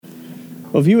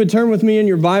Well, if you would turn with me in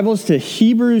your Bibles to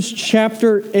Hebrews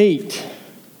chapter 8.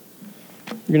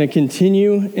 We're going to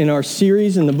continue in our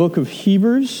series in the book of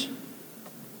Hebrews.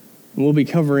 And we'll be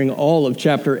covering all of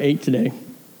chapter 8 today.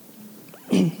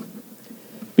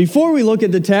 Before we look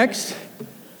at the text,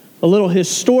 a little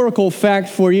historical fact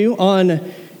for you.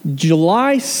 On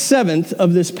July 7th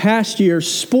of this past year,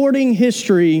 sporting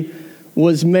history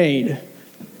was made.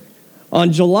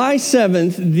 On July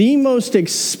 7th, the most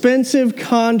expensive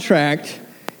contract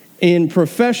in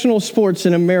professional sports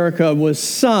in America was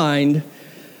signed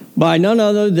by none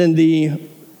other than the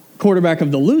quarterback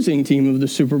of the losing team of the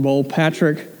Super Bowl,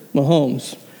 Patrick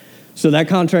Mahomes. So that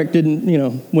contract didn't,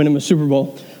 win him a Super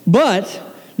Bowl. But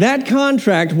that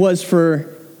contract was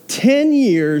for 10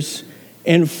 years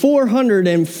and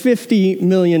 $450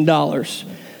 million.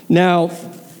 Now,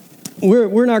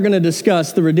 we're not going to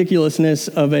discuss the ridiculousness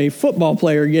of a football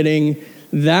player getting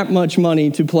that much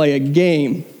money to play a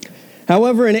game.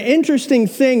 However, an interesting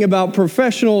thing about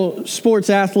professional sports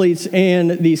athletes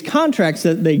and these contracts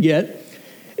that they get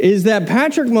is that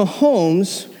Patrick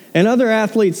Mahomes and other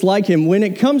athletes like him, when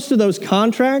it comes to those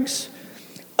contracts,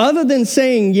 other than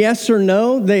saying yes or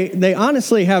no, they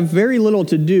honestly have very little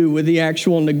to do with the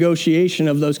actual negotiation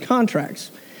of those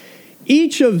contracts.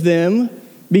 Each of them,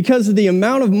 because of the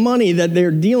amount of money that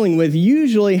they're dealing with,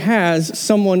 usually has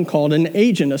someone called an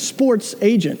agent, a sports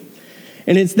agent.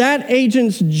 And it's that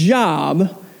agent's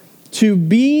job to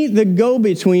be the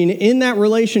go-between in that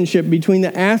relationship between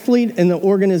the athlete and the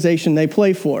organization they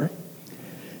play for.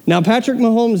 Now, Patrick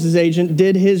Mahomes' agent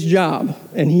did his job,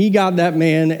 and he got that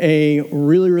man a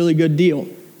really, really good deal.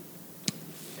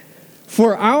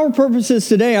 For our purposes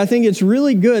today, I think it's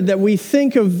really good that we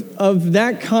think of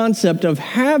that concept of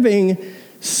having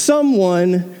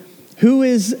someone who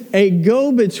is a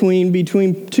go-between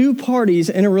between two parties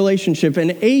in a relationship,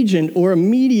 an agent or a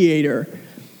mediator.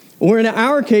 Or in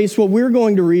our case, what we're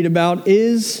going to read about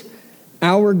is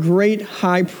our great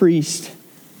high priest,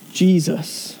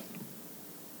 Jesus.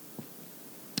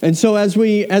 And so as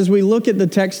we look at the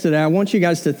text today, I want you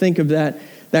guys to think of that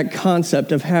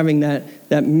concept of having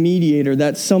that mediator,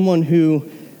 that someone who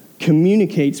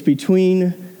communicates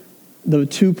between the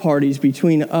two parties,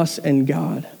 between us and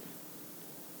God.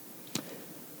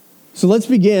 So let's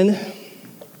begin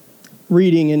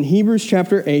reading in Hebrews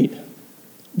chapter 8,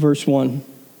 verse 1.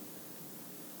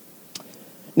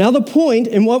 Now the point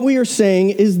in what we are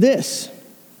saying is this: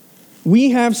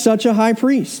 we have such a high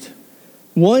priest,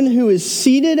 one who is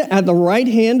seated at the right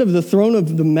hand of the throne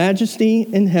of the majesty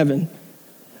in heaven,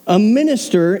 a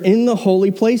minister in the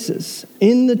holy places,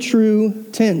 in the true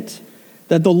tent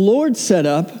that the Lord set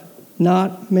up,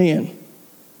 not man.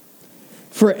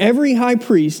 For every high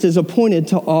priest is appointed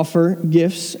to offer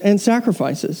gifts and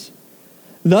sacrifices.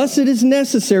 Thus it is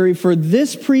necessary for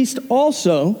this priest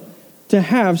also to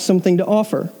have something to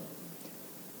offer.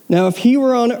 Now if he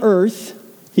were on earth,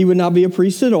 he would not be a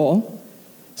priest at all,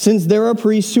 since there are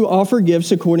priests who offer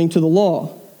gifts according to the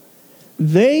law.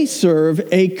 They serve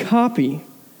a copy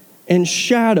and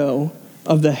shadow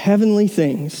of the heavenly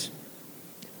things.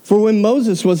 For when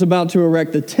Moses was about to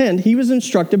erect the tent, he was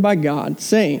instructed by God,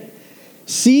 saying,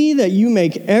 "See that you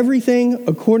make everything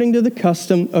according to the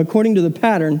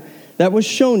pattern that was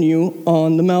shown you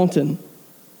on the mountain.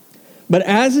 But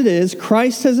as it is,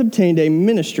 Christ has obtained a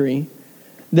ministry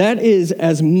that is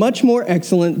as much more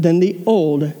excellent than the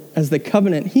old, as the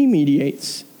covenant he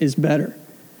mediates is better,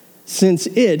 since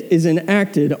it is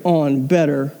enacted on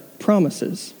better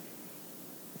promises.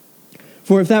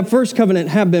 For if that first covenant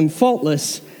had been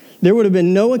faultless, there would have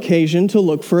been no occasion to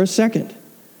look for a second.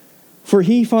 For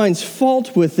he finds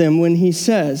fault with them when he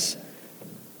says,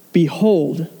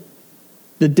 'Behold,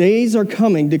 the days are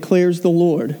coming, declares the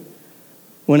Lord,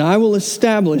 when I will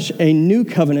establish a new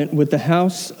covenant with the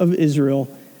house of Israel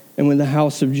and with the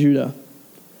house of Judah,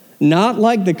 not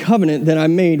like the covenant that I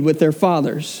made with their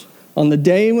fathers on the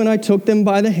day when I took them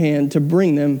by the hand to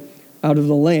bring them out of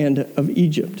the land of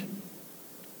Egypt.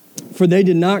 For they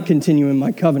did not continue in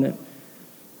my covenant,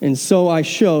 and so I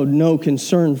showed no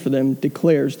concern for them,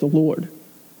 declares the Lord.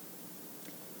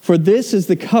 For this is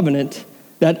the covenant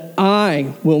that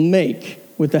I will make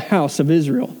with the house of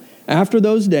Israel after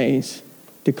those days,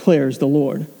 declares the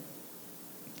Lord.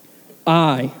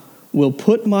 I will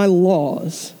put my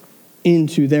laws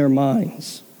into their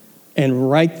minds and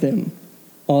write them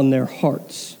on their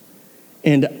hearts,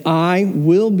 and I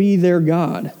will be their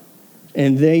God,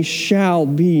 and they shall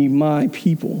be my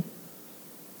people.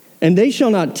 And they shall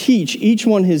not teach each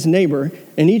one his neighbor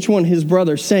and each one his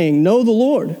brother, saying, Know the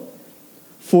Lord,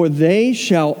 for they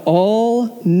shall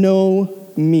all know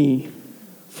me,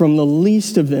 from the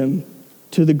least of them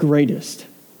to the greatest.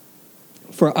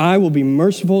 For I will be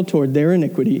merciful toward their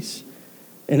iniquities,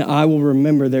 and I will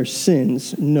remember their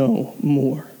sins no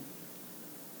more.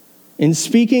 In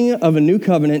speaking of a new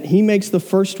covenant, he makes the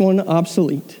first one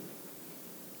obsolete.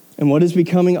 And what is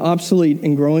becoming obsolete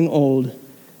and growing old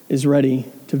is ready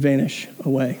to vanish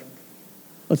away.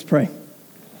 Let's pray.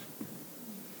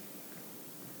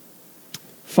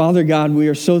 Father God, we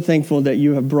are so thankful that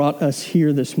you have brought us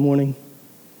here this morning.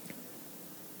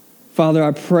 Father,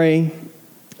 I pray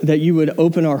that you would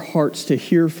open our hearts to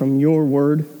hear from your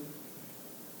word.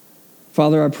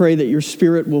 Father, I pray that your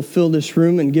Spirit will fill this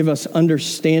room and give us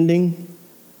understanding,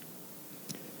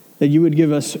 that you would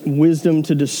give us wisdom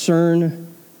to discern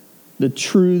the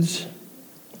truths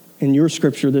in your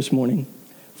scripture this morning.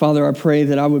 Father, I pray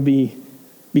that I would be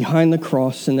behind the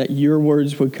cross and that your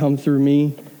words would come through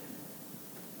me.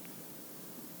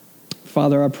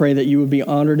 Father, I pray that you would be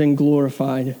honored and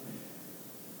glorified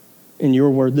in your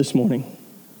word this morning.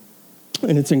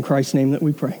 And it's in Christ's name that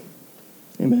we pray.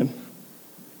 Amen.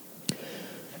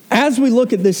 As we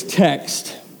look at this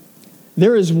text,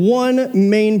 there is one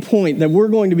main point that we're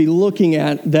going to be looking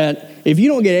at that if you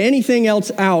don't get anything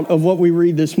else out of what we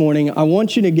read this morning, I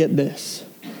want you to get this.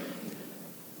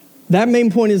 That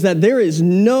main point is that there is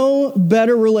no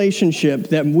better relationship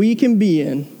that we can be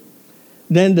in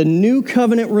than the new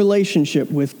covenant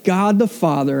relationship with God the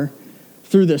Father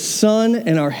through the Son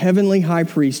and our heavenly high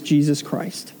priest, Jesus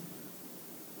Christ.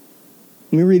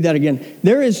 Let me read that again.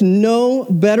 There is no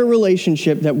better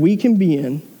relationship that we can be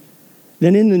in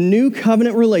than in the new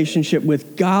covenant relationship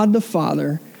with God the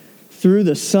Father through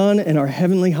the Son and our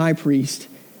heavenly high priest,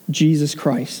 Jesus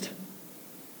Christ.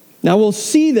 Now we'll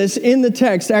see this in the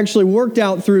text actually worked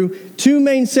out through two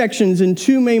main sections and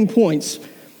two main points.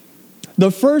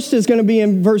 The first is going to be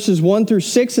in verses 1 through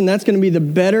 6, and that's going to be the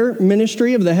better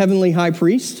ministry of the heavenly high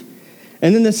priest.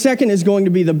 And then the second is going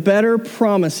to be the better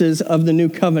promises of the new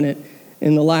covenant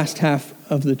in the last half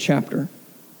of the chapter.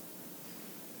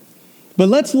 But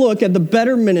let's look at the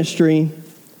better ministry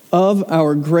of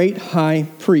our great high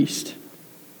priest.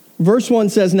 Verse 1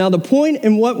 says, "Now the point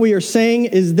in what we are saying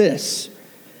is this."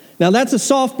 Now that's a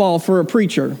softball for a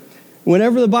preacher.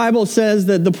 Whenever the Bible says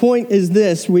that the point is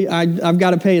this, I've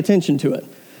got to pay attention to it.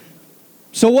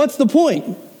 So what's the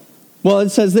point? Well, it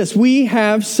says this: we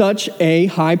have such a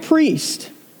high priest.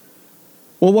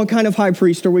 Well, what kind of high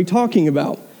priest are we talking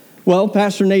about? Well,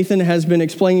 Pastor Nathan has been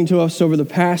explaining to us over the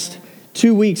past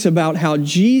 2 weeks about how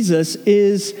Jesus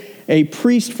is a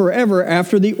priest forever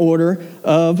after the order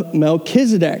of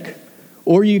Melchizedek.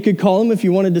 Or you could call him, if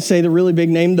you wanted to say the really big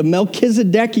name, the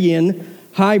Melchizedekian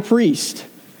high priest.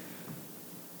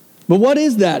 But what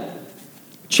is that?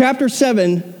 Chapter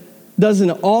 7 does an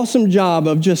awesome job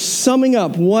of just summing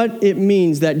up what it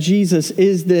means that Jesus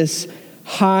is this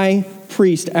high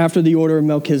priest after the order of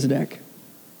Melchizedek.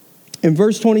 In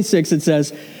verse 26 it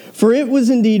says, "For it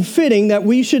was indeed fitting that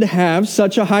we should have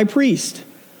such a high priest,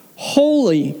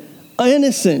 holy,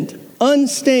 innocent,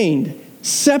 unstained,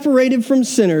 separated from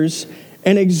sinners,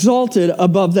 and exalted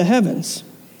above the heavens.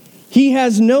 He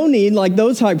has no need, like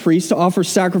those high priests, to offer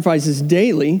sacrifices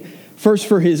daily, first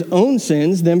for his own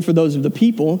sins, then for those of the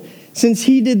people, since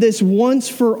he did this once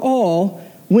for all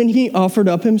when he offered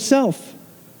up himself.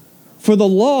 For the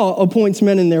law appoints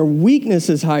men in their weakness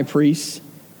as high priests,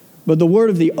 but the word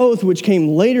of the oath, which came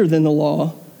later than the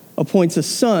law, appoints a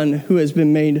son who has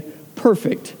been made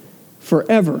perfect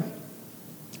forever."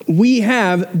 We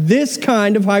have this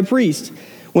kind of high priest.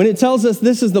 When it tells us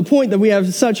this is the point that we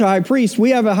have such a high priest, we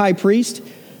have a high priest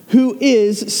who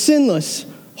is sinless,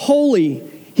 holy.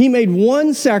 He made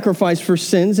one sacrifice for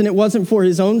sins, and it wasn't for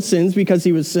his own sins because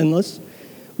he was sinless,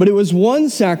 but it was one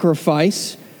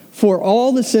sacrifice for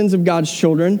all the sins of God's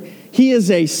children. He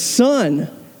is a son,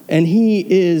 and he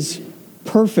is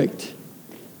perfect.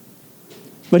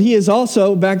 But he is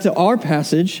also, back to our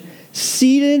passage,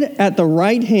 seated at the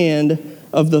right hand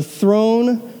of the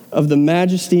throne of the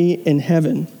majesty in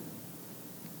heaven.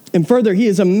 And further, he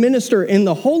is a minister in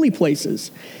the holy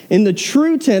places, in the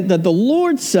true tent that the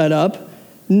Lord set up,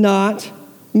 not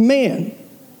man.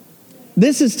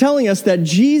 This is telling us that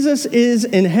Jesus is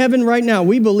in heaven right now.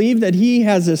 We believe that he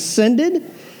has ascended,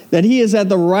 that he is at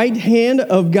the right hand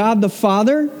of God the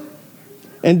Father,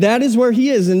 and that is where he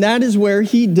is, and that is where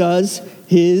he does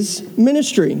his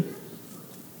ministry.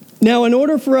 Now, in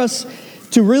order for us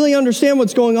to really understand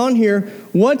what's going on here,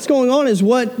 what's going on is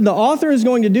what the author is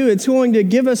going to do. It's going to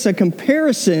give us a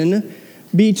comparison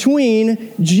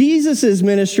between Jesus'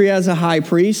 ministry as a high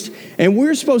priest, and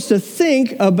we're supposed to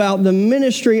think about the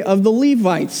ministry of the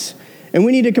Levites. And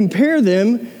we need to compare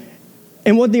them,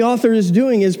 and what the author is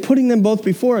doing is putting them both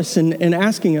before us and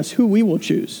asking us who we will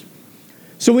choose.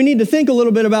 So we need to think a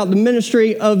little bit about the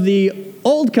ministry of the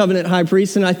Old Covenant high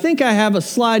priest, and I think I have a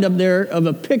slide up there of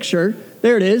a picture.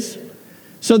 There it is.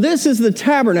 So this is the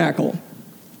tabernacle.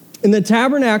 And the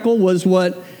tabernacle was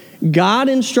what God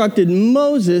instructed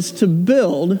Moses to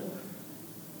build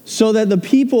so that the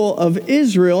people of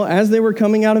Israel, as they were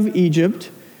coming out of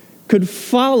Egypt, could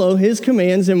follow his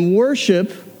commands and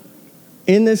worship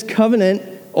in this covenant,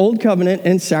 Old Covenant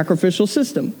and sacrificial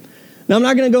system. Now, I'm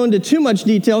not going to go into too much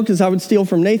detail because I would steal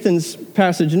from Nathan's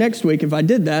passage next week if I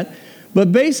did that.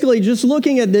 But basically, just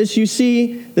looking at this, you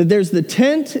see that there's the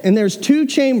tent and there's two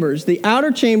chambers. The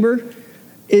outer chamber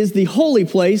is the holy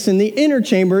place, and the inner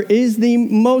chamber is the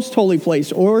most holy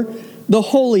place, or the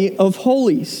Holy of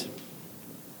Holies.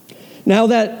 Now,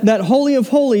 that Holy of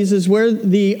Holies is where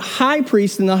the high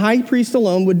priest and the high priest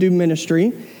alone would do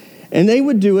ministry, and they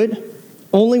would do it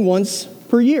only once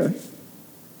per year.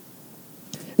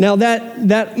 Now,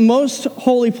 that most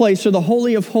holy place, or the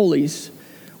Holy of Holies,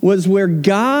 was where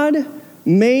God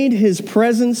made his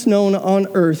presence known on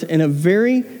earth in a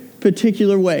very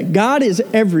particular way. God is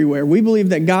everywhere. We believe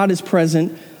that God is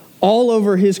present all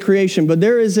over his creation, but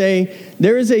there is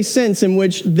a sense in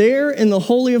which there in the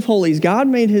Holy of Holies, God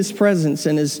made his presence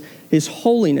and his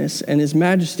holiness and his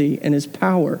majesty and his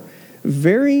power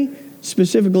very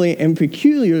specifically and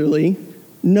peculiarly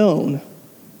known.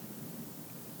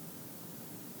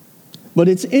 But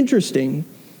it's interesting,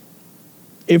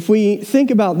 if we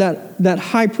think about that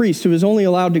high priest who was only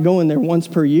allowed to go in there once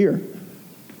per year,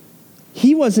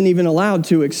 he wasn't even allowed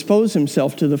to expose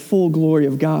himself to the full glory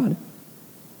of God.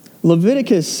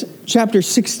 Leviticus chapter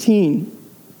 16,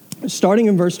 starting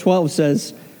in verse 12,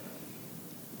 says,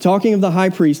 talking of the high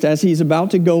priest, as he's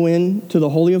about to go in to the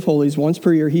Holy of Holies once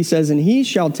per year, he says, "And he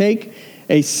shall take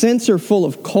a censer full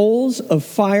of coals of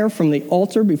fire from the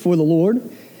altar before the Lord,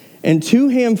 and 2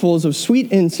 handfuls of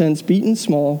sweet incense beaten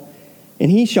small,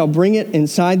 and he shall bring it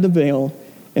inside the veil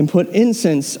and put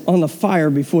incense on the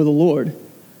fire before the Lord,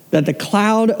 that the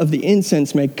cloud of the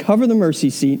incense may cover the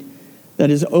mercy seat that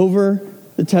is over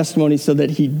the testimony, so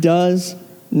that he does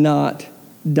not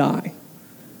die."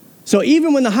 So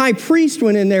even when the high priest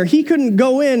went in there, he couldn't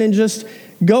go in and just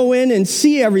go in and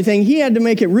see everything. He had to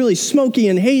make it really smoky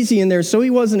and hazy in there so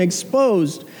he wasn't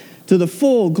exposed to the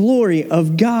full glory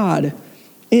of God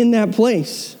in that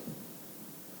place.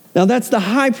 Now that's the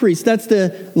high priest. That's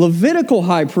the Levitical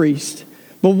high priest.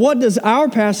 But what does our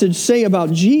passage say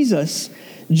about Jesus?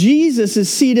 Jesus is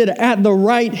seated at the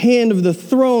right hand of the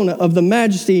throne of the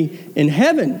majesty in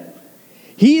heaven.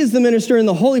 He is the minister in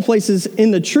the holy places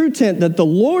in the true tent that the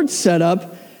Lord set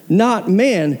up, not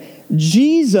man.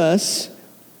 Jesus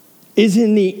is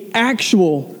in the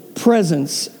actual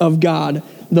presence of God,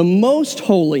 the most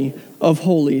holy of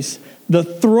holies, the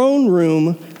throne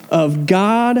room of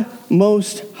God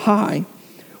Most High,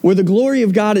 where the glory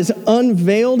of God is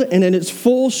unveiled and in its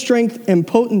full strength and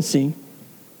potency.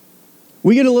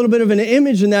 We get a little bit of an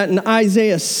image in that in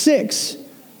Isaiah 6,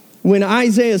 when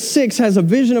Isaiah 6 has a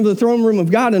vision of the throne room of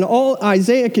God, and all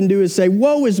Isaiah can do is say,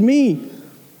 "Woe is me.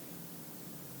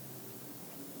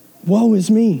 Woe is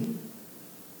me."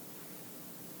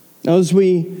 Now, as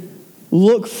we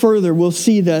look further, we'll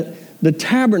see that the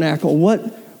tabernacle,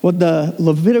 what the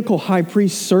Levitical high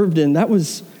priest served in, that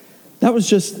was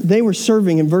just, they were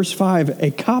serving in verse 5,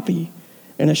 a copy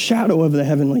and a shadow of the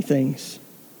heavenly things.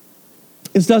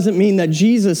 This doesn't mean that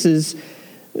Jesus is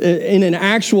in an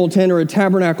actual tent or a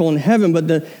tabernacle in heaven, but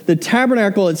the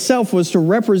tabernacle itself was to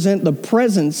represent the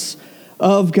presence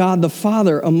of God the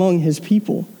Father among his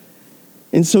people.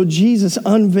 And so Jesus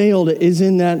unveiled is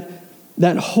in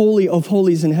that holy of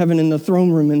holies in heaven, in the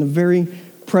throne room, in the very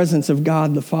presence of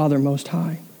God the Father Most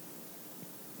High.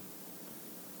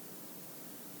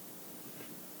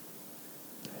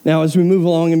 Now, as we move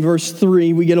along in verse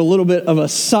 3, we get a little bit of a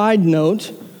side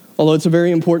note, although it's a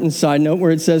very important side note, where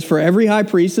it says, "For every high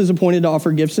priest is appointed to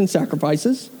offer gifts and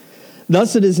sacrifices.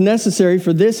 Thus it is necessary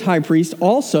for this high priest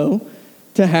also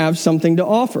to have something to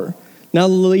offer." Now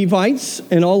the Levites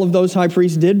and all of those high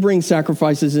priests did bring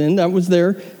sacrifices in. That was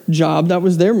their job. That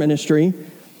was their ministry.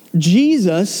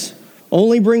 Jesus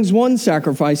only brings one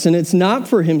sacrifice, and it's not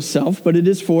for himself, but it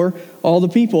is for all the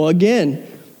people. Again,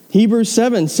 Hebrews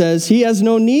 7 says he has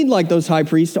no need, like those high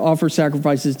priests, to offer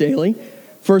sacrifices daily,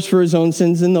 first for his own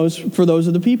sins and for those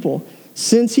of the people,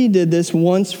 since he did this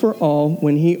once for all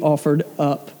when he offered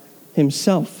up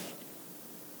himself.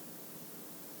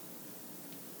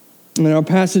 And our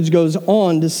passage goes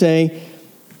on to say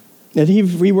that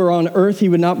if he were on earth, he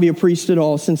would not be a priest at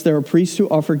all, since there are priests who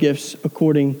offer gifts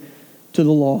according to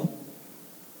the law.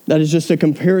 That is just a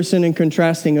comparison and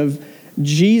contrasting of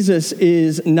Jesus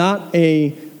is not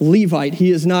a Levite.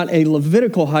 He is not a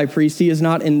Levitical high priest. He is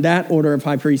not in that order of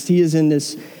high priest. He is in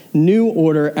this new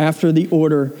order after the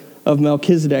order of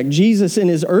Melchizedek. Jesus in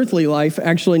his earthly life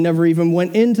actually never even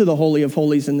went into the Holy of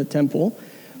Holies in the temple,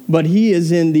 but he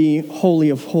is in the Holy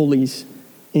of Holies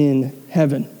in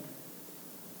heaven.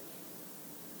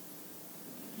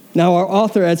 Now our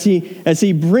author, as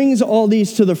he brings all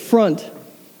these to the front,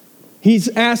 he's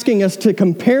asking us to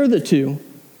compare the two.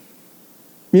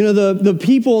 You know, the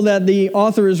people that the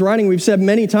author is writing, we've said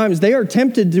many times, they are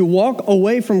tempted to walk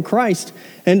away from Christ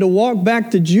and to walk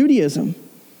back to Judaism.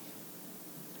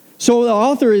 So the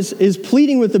author is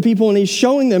pleading with the people, and he's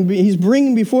showing them, he's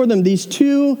bringing before them these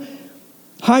two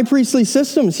high priestly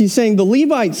systems. He's saying the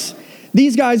Levites,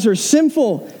 these guys are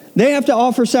sinful. They have to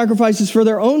offer sacrifices for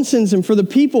their own sins and for the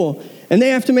people. And they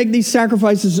have to make these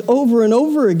sacrifices over and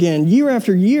over again, year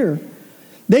after year.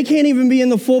 They can't even be in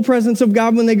the full presence of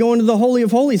God when they go into the Holy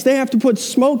of Holies. They have to put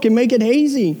smoke and make it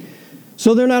hazy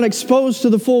so they're not exposed to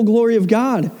the full glory of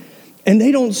God. And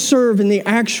they don't serve in the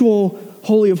actual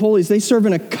Holy of Holies. They serve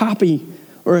in a copy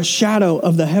or a shadow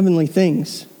of the heavenly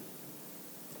things.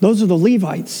 Those are the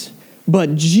Levites.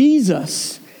 But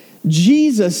Jesus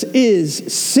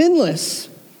is sinless.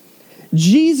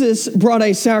 Jesus brought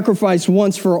a sacrifice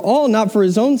once for all, not for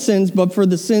his own sins, but for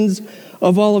the sins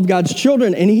of all of God's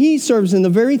children. And he serves in the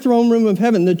very throne room of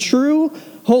heaven, the true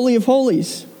Holy of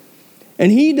Holies.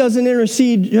 And he doesn't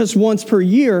intercede just once per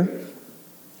year.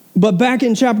 But back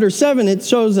in chapter 7, it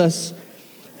shows us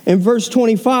in verse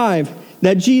 25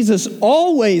 that Jesus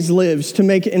always lives to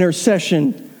make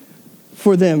intercession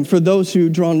for them, for those who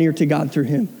draw near to God through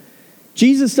him.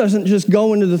 Jesus doesn't just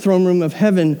go into the throne room of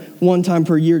heaven one time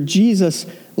per year. Jesus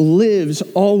lives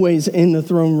always in the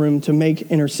throne room to make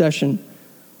intercession.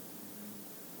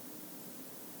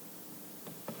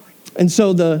 And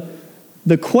so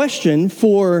the question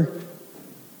for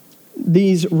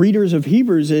these readers of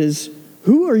Hebrews is,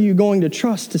 who are you going to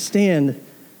trust to stand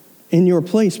in your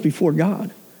place before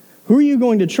God? Who are you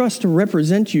going to trust to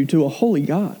represent you to a holy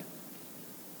God?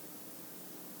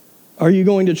 Are you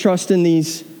going to trust in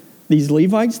these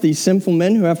Levites, these sinful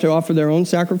men who have to offer their own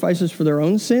sacrifices for their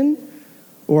own sin?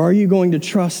 Or are you going to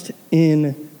trust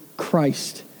in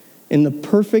Christ, in the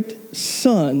perfect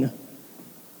Son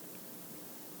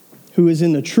who is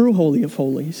in the true Holy of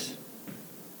Holies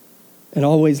and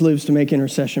always lives to make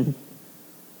intercession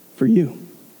for you?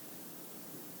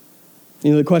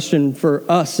 You know, the question for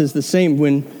us is the same.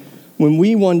 When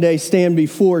we one day stand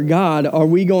before God, are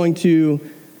we going to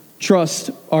trust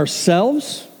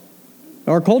ourselves?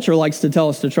 Our culture likes to tell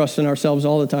us to trust in ourselves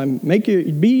all the time.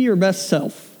 Be your best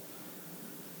self.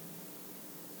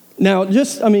 Now,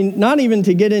 not even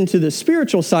to get into the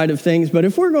spiritual side of things, but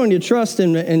if we're going to trust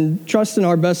in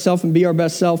our best self and be our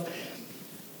best self,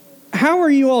 how are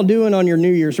you all doing on your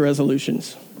New Year's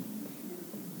resolutions?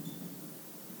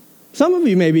 Some of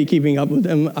you may be keeping up with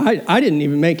them. I didn't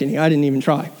even make any. I didn't even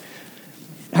try.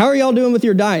 How are y'all doing with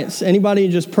your diets? Anybody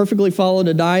just perfectly followed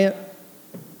a diet?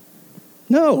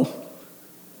 No.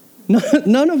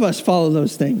 None of us follow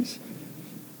those things.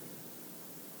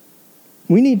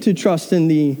 We need to trust in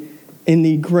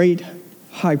the great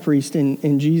high priest,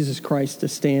 in Jesus Christ, to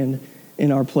stand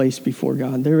in our place before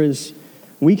God.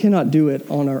 We cannot do it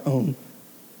on our own.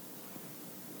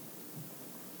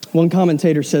 One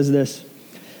commentator says this: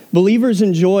 believers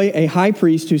enjoy a high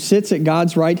priest who sits at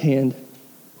God's right hand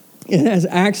and has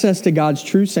access to God's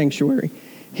true sanctuary,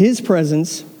 his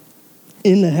presence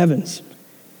in the heavens.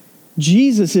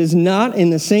 Jesus is not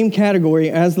in the same category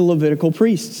as the Levitical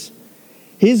priests.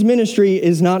 His ministry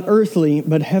is not earthly,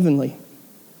 but heavenly.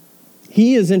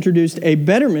 He has introduced a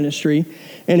better ministry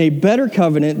and a better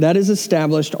covenant that is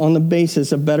established on the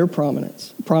basis of better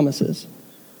promises.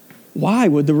 Why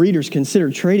would the readers consider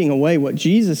trading away what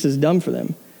Jesus has done for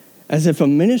them, as if a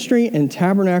ministry and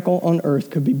tabernacle on earth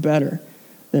could be better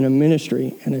than a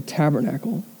ministry and a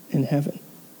tabernacle in heaven?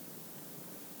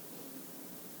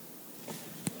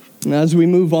 And as we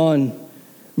move on,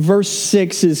 verse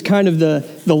 6 is kind of the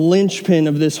linchpin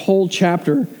of this whole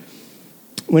chapter,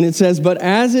 when it says, "But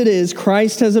as it is,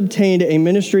 Christ has obtained a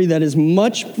ministry that is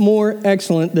much more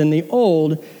excellent than the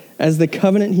old, as the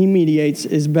covenant he mediates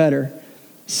is better,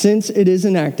 since it is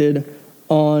enacted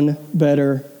on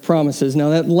better promises." Now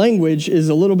that language is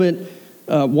a little bit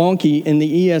wonky in the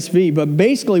ESV, but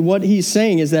basically what he's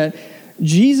saying is that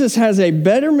Jesus has a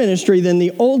better ministry than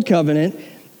the old covenant,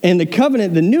 and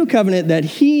the new covenant that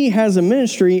he has a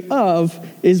ministry of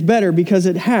is better because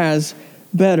it has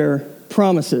better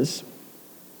promises.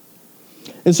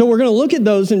 And so we're going to look at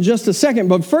those in just a second,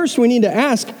 but first we need to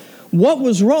ask, what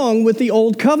was wrong with the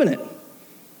old covenant?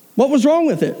 What was wrong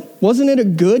with it? Wasn't it a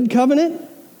good covenant?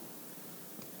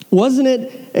 Wasn't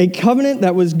it a covenant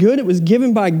that was good? It was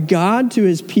given by God to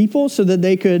his people so that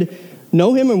they could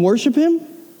know him and worship him.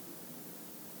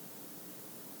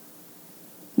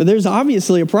 But there's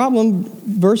obviously a problem.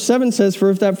 Verse 7 says, for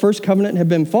if that first covenant had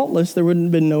been faultless, there would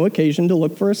have been no occasion to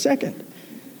look for a second.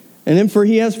 And then for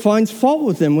he finds fault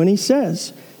with them when he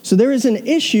says. So there is an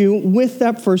issue with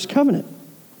that first covenant.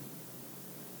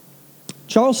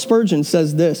 Charles Spurgeon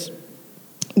says this: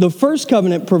 the first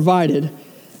covenant provided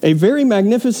a very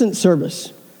magnificent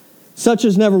service, such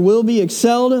as never will be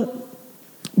excelled,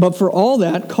 but for all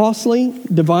that, costly,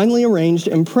 divinely arranged,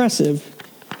 impressive,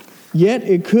 yet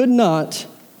it could not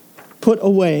put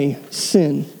away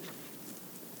sin.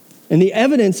 And the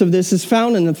evidence of this is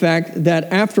found in the fact that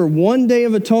after one day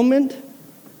of atonement,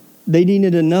 they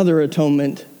needed another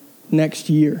atonement next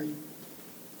year.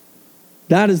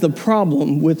 That is the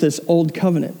problem with this old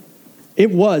covenant.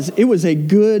 It was a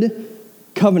good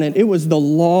covenant. It was the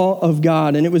law of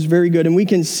God, and it was very good. And we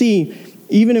can see,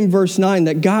 even in verse 9,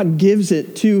 that God gives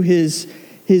it to his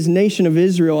nation of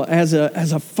Israel as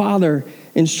a father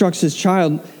instructs his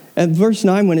child. At verse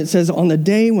 9, when it says, on the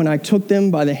day when I took them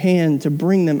by the hand to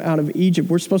bring them out of Egypt,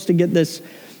 we're supposed to get this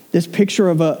picture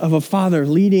of a father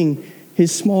leading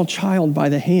his small child by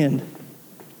the hand.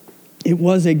 It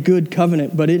was a good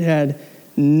covenant, but it had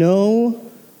no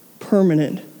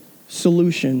permanent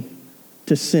solution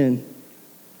to sin.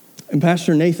 And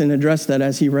Pastor Nathan addressed that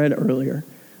as he read earlier.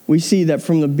 We see that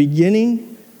from the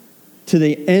beginning to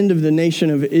the end of the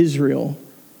nation of Israel,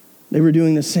 they were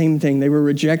doing the same thing. They were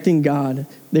rejecting God.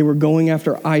 They were going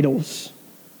after idols.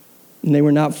 And they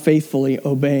were not faithfully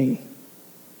obeying.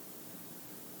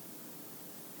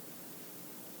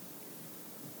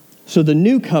 So the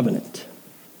new covenant.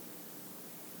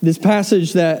 This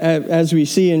passage that, as we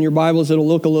see in your Bibles, it'll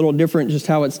look a little different just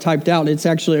how it's typed out. It's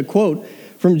actually a quote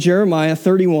from Jeremiah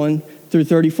 31 through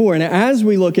 34. And as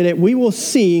we look at it, we will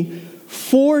see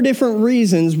 4 different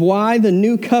reasons why the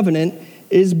new covenant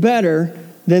is better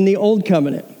than the old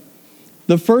covenant.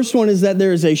 The first one is that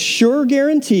there is a sure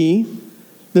guarantee.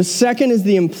 The second is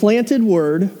the implanted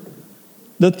word.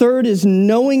 The third is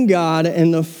knowing God.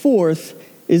 And the fourth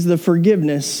is the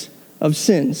forgiveness of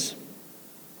sins.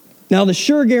 Now, the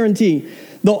sure guarantee.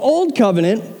 The old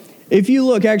covenant, if you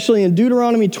look actually in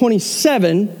Deuteronomy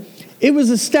 27, it was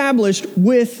established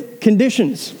with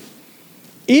conditions.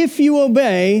 If you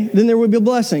obey, then there will be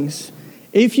blessings.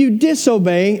 If you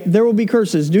disobey, there will be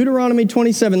curses. Deuteronomy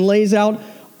 27 lays out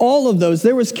all of those.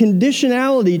 There was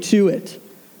conditionality to it.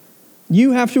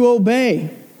 You have to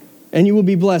obey, and you will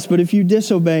be blessed. But if you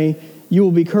disobey, you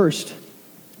will be cursed.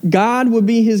 God would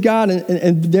be his God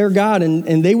and their God,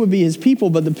 and they would be his people,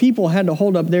 but the people had to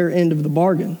hold up their end of the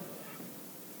bargain.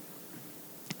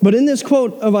 But in this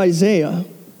quote of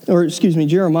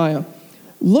Jeremiah,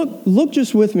 look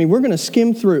just with me. We're going to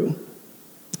skim through.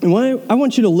 And I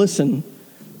want you to listen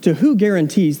to who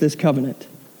guarantees this covenant.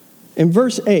 In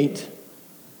verse 8,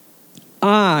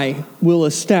 I will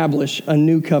establish a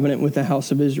new covenant with the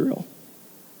house of Israel.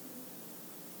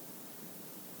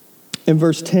 In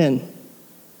verse 10,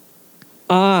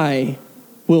 I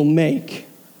will make.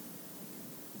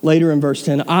 Later in verse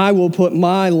 10, I will put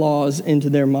my laws into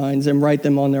their minds and write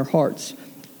them on their hearts.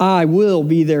 I will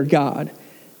be their God.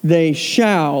 They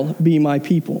shall be my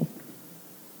people.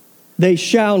 They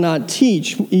shall not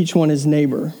teach each one his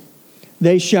neighbor.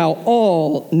 They shall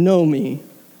all know me.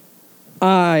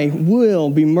 I will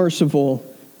be merciful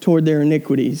toward their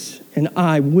iniquities, and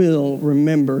I will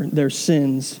remember their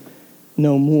sins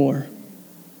no more.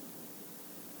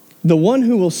 The one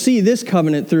who will see this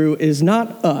covenant through is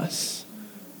not us.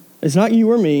 It's not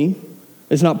you or me.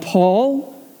 It's not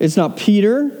Paul. It's not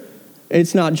Peter.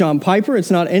 It's not John Piper.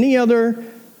 It's not any other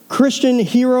Christian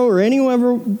hero or any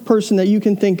other person that you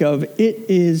can think of. It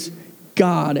is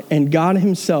God and God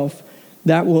himself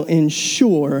that will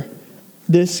ensure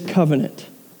this covenant.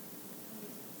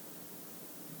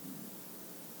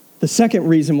 The second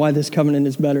reason why this covenant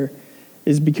is better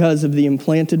is because of the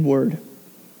implanted word.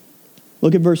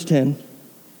 Look at verse 10.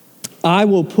 I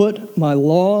will put my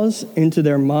laws into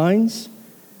their minds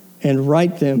and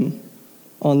write them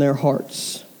on their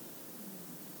hearts.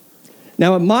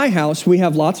 Now, at my house, we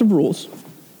have lots of rules.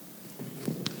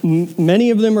 Many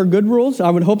of them are good rules.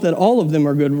 I would hope that all of them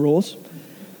are good rules.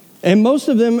 And most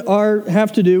of them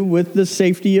have to do with the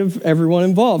safety of everyone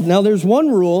involved. Now, there's one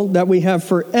rule that we have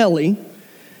for Ellie,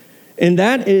 and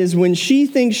that is when she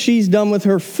thinks she's done with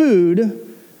her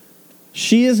food,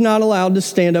 she is not allowed to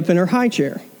stand up in her high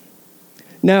chair.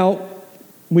 Now,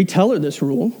 we tell her this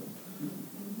rule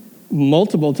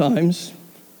multiple times,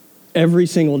 every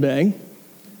single day.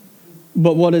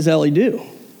 But what does Ellie do?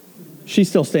 She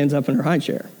still stands up in her high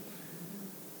chair.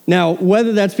 Now,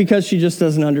 whether that's because she just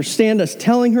doesn't understand us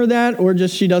telling her that or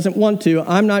just she doesn't want to,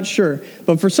 I'm not sure.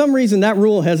 But for some reason, that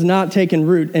rule has not taken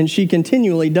root, and she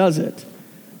continually does it.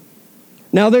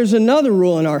 Now, there's another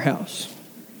rule in our house.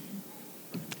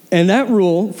 And that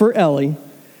rule for Ellie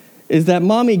is that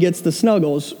mommy gets the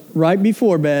snuggles right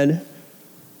before bed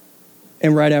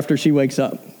and right after she wakes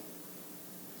up.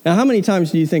 Now, how many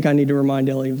times do you think I need to remind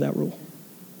Ellie of that rule?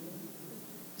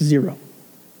 0.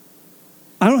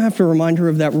 I don't have to remind her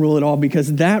of that rule at all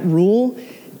because that rule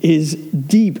is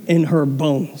deep in her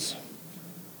bones.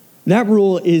 That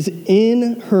rule is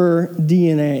in her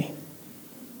DNA.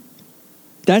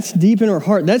 That's deep in her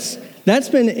heart. That's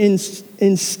been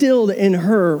instilled in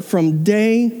her from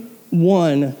day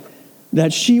one,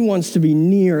 that she wants to be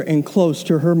near and close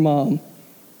to her mom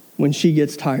when she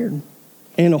gets tired.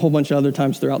 And a whole bunch of other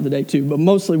times throughout the day too, but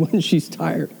mostly when she's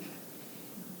tired.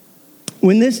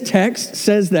 When this text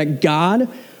says that God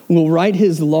will write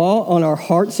his law on our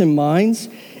hearts and minds,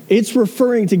 it's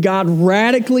referring to God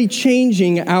radically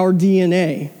changing our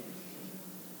DNA.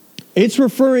 It's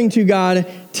referring to God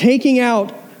taking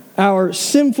out our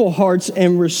sinful hearts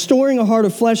and restoring a heart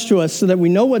of flesh to us so that we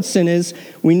know what sin is,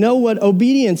 we know what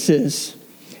obedience is.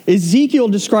 Ezekiel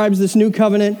describes this new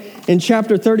covenant in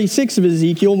chapter 36 of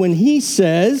Ezekiel when he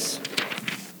says,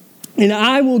 "And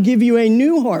I will give you a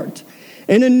new heart,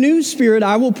 and a new spirit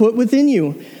I will put within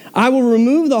you. I will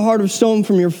remove the heart of stone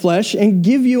from your flesh and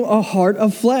give you a heart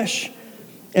of flesh.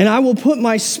 And I will put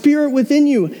my spirit within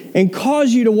you and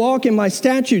cause you to walk in my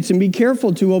statutes and be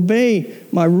careful to obey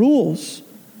my rules."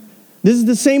 This is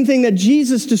the same thing that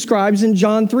Jesus describes in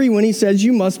John 3 when he says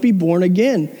you must be born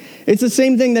again. It's the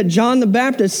same thing that John the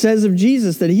Baptist says of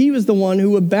Jesus, that he was the one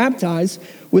who would baptize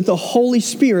with the Holy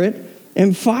Spirit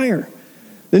and fire.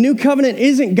 The new covenant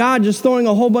isn't God just throwing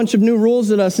a whole bunch of new rules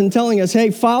at us and telling us,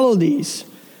 hey, follow these.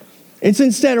 It's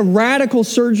instead a radical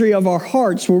surgery of our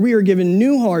hearts where we are given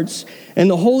new hearts, and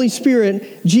the Holy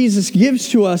Spirit, Jesus, gives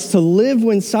to us to live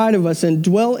inside of us and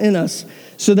dwell in us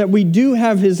so that we do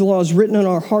have his laws written in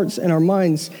our hearts and our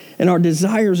minds, and our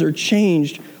desires are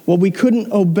changed. What we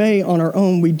couldn't obey on our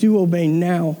own, we do obey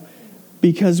now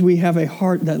because we have a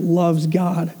heart that loves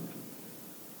God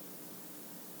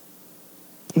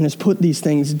and has put these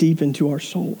things deep into our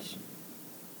souls.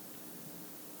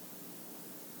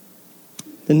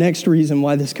 The next reason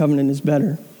why this covenant is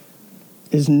better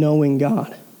is knowing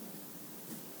God.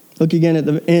 Look again at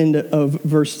the end of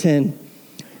verse 10.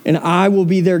 "And I will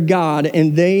be their God,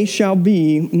 and they shall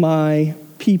be my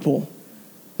people.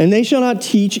 And they shall not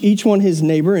teach each one his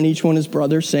neighbor and each one his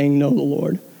brother, saying, know the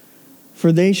Lord.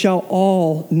 For they shall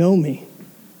all know me,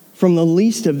 from the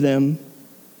least of them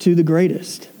to the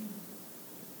greatest."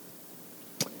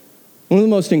 One of the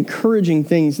most encouraging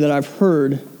things that I've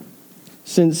heard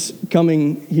since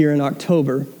coming here in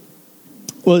October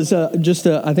was I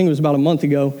think it was about a month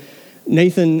ago,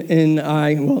 Nathan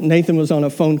was on a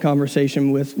phone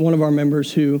conversation with one of our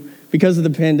members who, because of the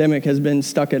pandemic, has been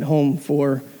stuck at home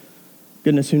for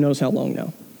goodness who knows how long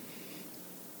now.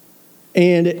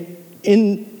 And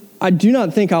I do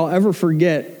not think I'll ever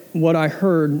forget what I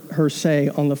heard her say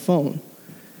on the phone.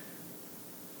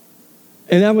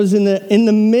 And that was in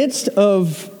the midst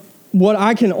of what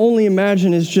I can only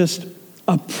imagine is just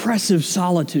oppressive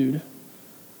solitude.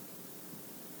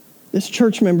 This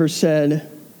church member said,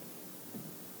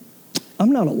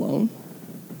 "I'm not alone.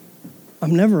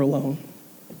 I'm never alone.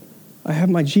 I have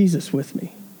my Jesus with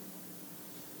me."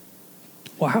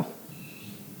 Wow.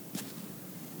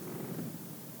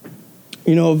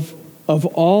 You know, of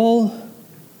all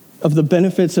of the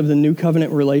benefits of the new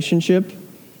covenant relationship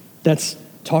that's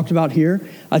talked about here,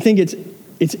 I think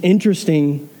it's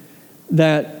interesting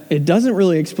that it doesn't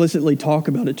really explicitly talk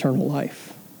about eternal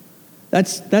life.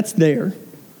 That's there.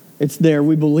 It's there.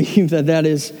 We believe that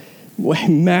is a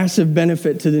massive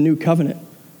benefit to the new covenant.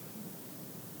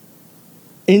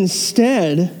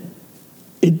 Instead,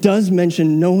 it does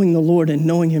mention knowing the Lord and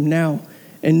knowing him now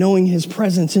and knowing his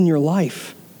presence in your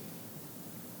life.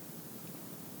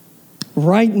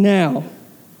 Right now,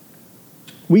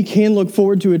 we can look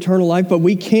forward to eternal life, but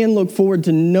we can look forward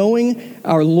to knowing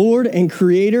our Lord and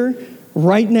Creator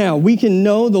right now. We can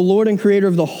know the Lord and Creator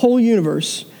of the whole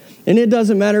universe. And it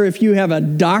doesn't matter if you have a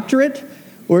doctorate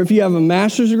or if you have a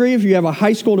master's degree, if you have a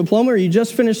high school diploma, or you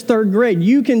just finished 3rd grade,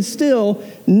 you can still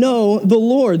know the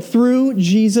Lord through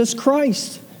Jesus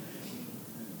Christ.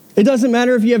 It doesn't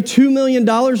matter if you have $2 million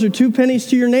or 2 pennies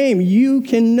to your name, you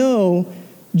can know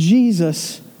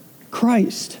Jesus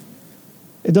Christ.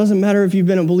 It doesn't matter if you've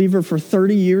been a believer for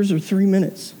 30 years or 3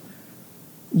 minutes.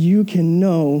 You can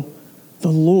know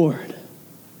the Lord.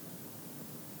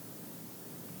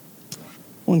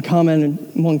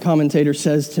 One commentator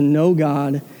says to know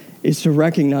God is to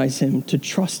recognize him, to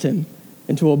trust him,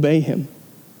 and to obey him.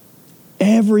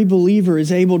 Every believer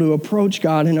is able to approach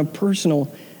God in a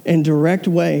personal and direct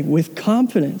way with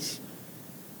confidence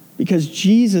because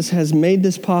Jesus has made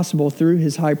this possible through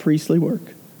his high priestly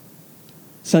work.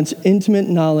 Such intimate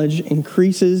knowledge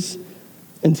increases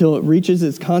until it reaches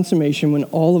its consummation when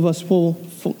all of us will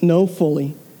know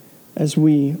fully as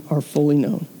we are fully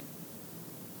known.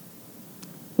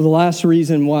 The last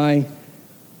reason why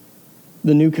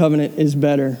the new covenant is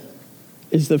better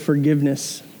is the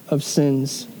forgiveness of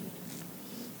sins.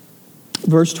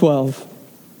 Verse 12,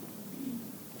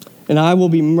 and I will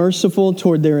be merciful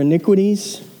toward their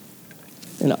iniquities,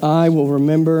 and I will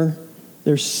remember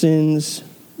their sins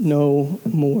no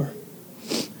more.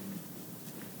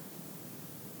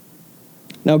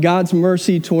 Now, God's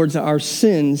mercy towards our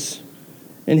sins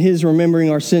and his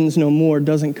remembering our sins no more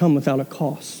doesn't come without a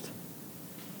cost.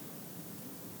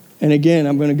 And again,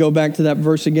 I'm going to go back to that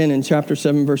verse again in chapter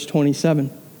 7, verse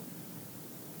 27.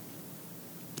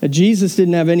 Jesus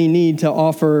didn't have any need to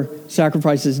offer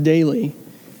sacrifices daily,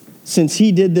 since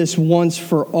he did this once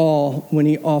for all when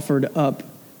he offered up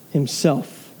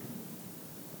himself.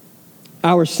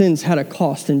 Our sins had a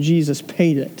cost, and Jesus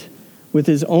paid it with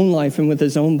his own life and with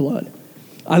his own blood.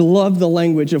 I love the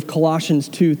language of Colossians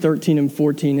 2:13 and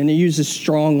 14, and it uses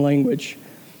strong language.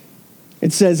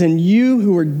 It says, and you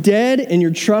who were dead in your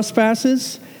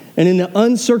trespasses and in the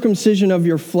uncircumcision of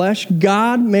your flesh,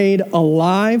 God made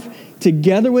alive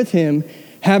together with him,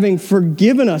 having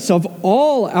forgiven us of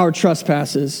all our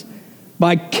trespasses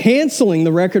by canceling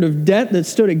the record of debt that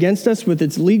stood against us with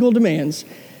its legal demands.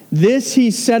 This he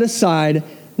set aside,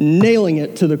 nailing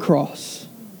it to the cross.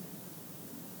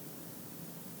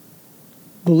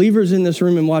 Believers in this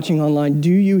room and watching online, do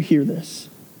you hear this?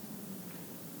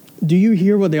 Do you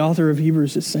hear what the author of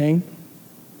Hebrews is saying?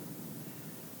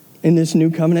 In this new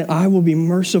covenant, I will be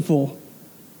merciful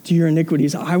to your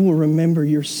iniquities. I will remember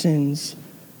your sins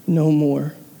no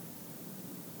more.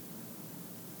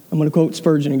 I'm going to quote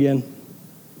Spurgeon again.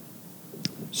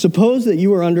 Suppose that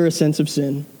you are under a sense of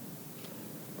sin.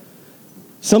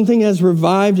 Something has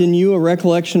revived in you a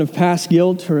recollection of past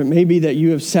guilt, or it may be that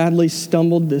you have sadly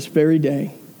stumbled this very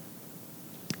day.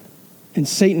 And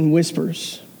Satan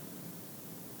whispers,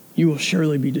 you will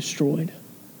surely be destroyed,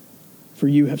 for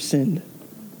you have sinned.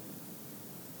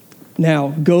 Now,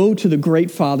 go to the great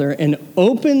Father and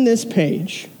open this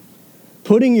page,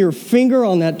 putting your finger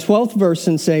on that 12th verse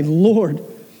and say, Lord,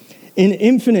 in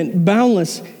infinite,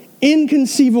 boundless,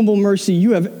 inconceivable mercy,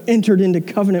 you have entered into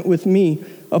covenant with me,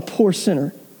 a poor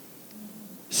sinner.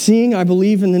 Seeing I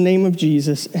believe in the name of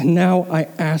Jesus, and now I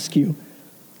ask you,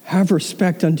 have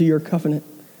respect unto your covenant.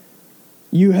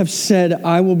 You have said,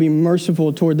 I will be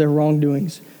merciful toward their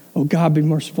wrongdoings. Oh God, be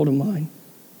merciful to mine.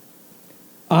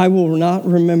 I will not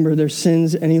remember their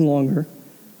sins any longer.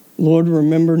 Lord,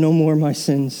 remember no more my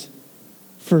sins.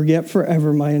 Forget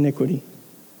forever my iniquity.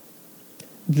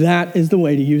 That is the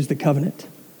way to use the covenant.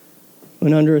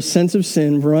 When under a sense of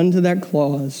sin, run to that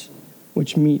clause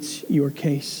which meets your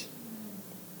case.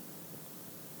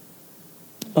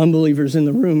 Unbelievers in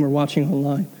the room or watching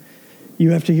online,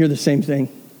 you have to hear the same thing.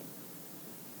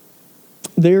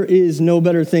 There is no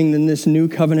better thing than this new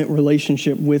covenant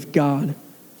relationship with God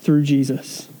through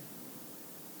Jesus.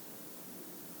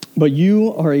 But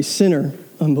you are a sinner,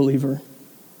 unbeliever.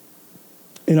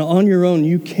 And on your own,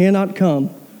 you cannot come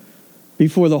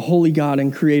before the holy God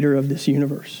and creator of this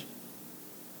universe.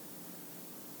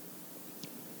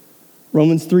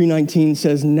 Romans 3:19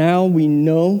 says, now we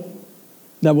know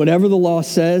that whatever the law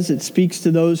says, it speaks to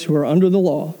those who are under the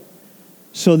law,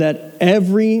 so that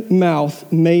every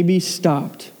mouth may be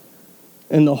stopped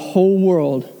and the whole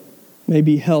world may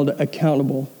be held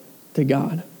accountable to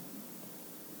God.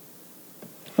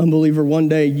 Unbeliever, one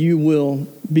day you will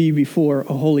be before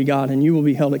a holy God and you will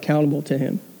be held accountable to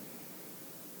him.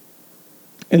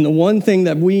 And the one thing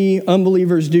that we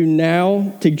unbelievers do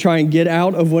now to try and get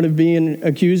out of what we're being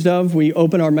accused of, we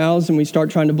open our mouths and we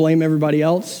start trying to blame everybody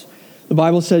else. The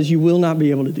Bible says you will not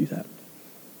be able to do that.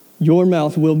 Your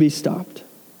mouth will be stopped.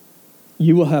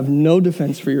 You will have no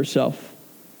defense for yourself.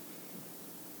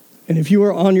 And if you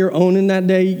are on your own in that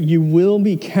day, you will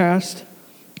be cast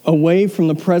away from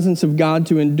the presence of God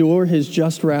to endure his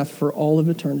just wrath for all of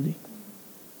eternity.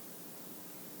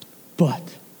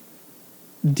 But,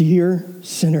 dear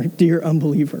sinner, dear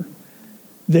unbeliever,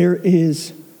 there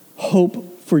is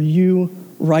hope for you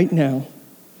right now.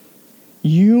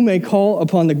 You may call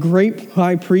upon the great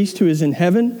high priest who is in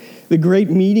heaven, the great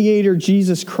mediator,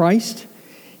 Jesus Christ.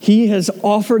 He has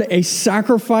offered a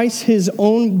sacrifice, his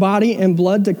own body and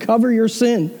blood to cover your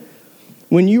sin.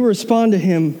 when you respond to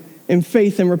him in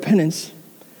faith and repentance,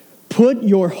 put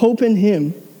your hope in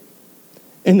him,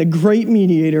 and the great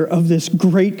mediator of this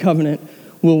great covenant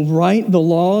will write the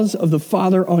laws of the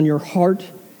Father on your heart.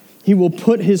 He will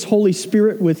put his Holy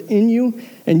Spirit within you,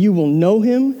 and you will know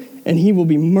him, and he will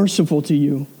be merciful to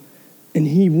you, and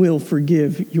he will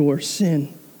forgive your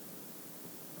sin.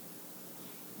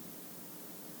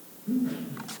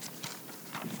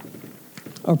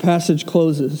 Our passage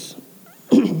closes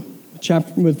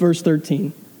with verse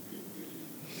 13.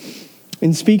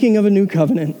 In speaking of a new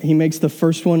covenant, he makes the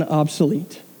first one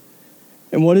obsolete.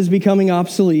 And what is becoming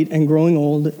obsolete and growing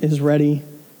old is ready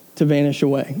to vanish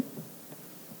away.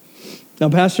 Now,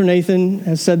 Pastor Nathan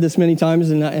has said this many times,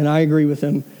 and I agree with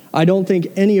him. I don't think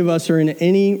any of us are in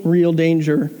any real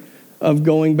danger of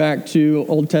going back to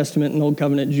Old Testament and Old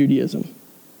Covenant Judaism.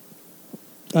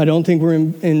 I don't think we're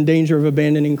in danger of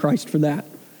abandoning Christ for that.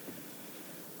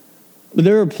 But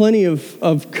there are plenty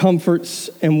of comforts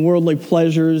and worldly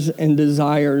pleasures and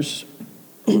desires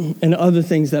and other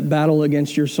things that battle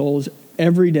against your souls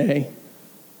every day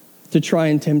to try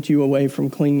and tempt you away from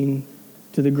clinging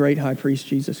to the great high priest,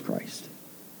 Jesus Christ.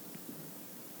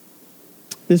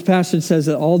 This passage says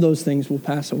that all those things will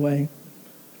pass away.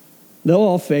 They'll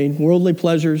all fade. Worldly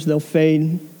pleasures, they'll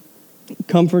fade.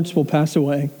 Comforts will pass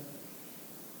away.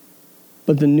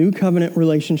 But the new covenant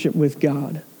relationship with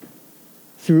God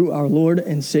through our Lord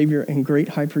and Savior and great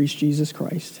high priest, Jesus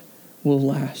Christ, will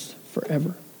last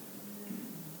forever.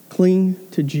 Cling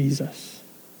to Jesus.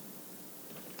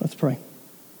 Let's pray.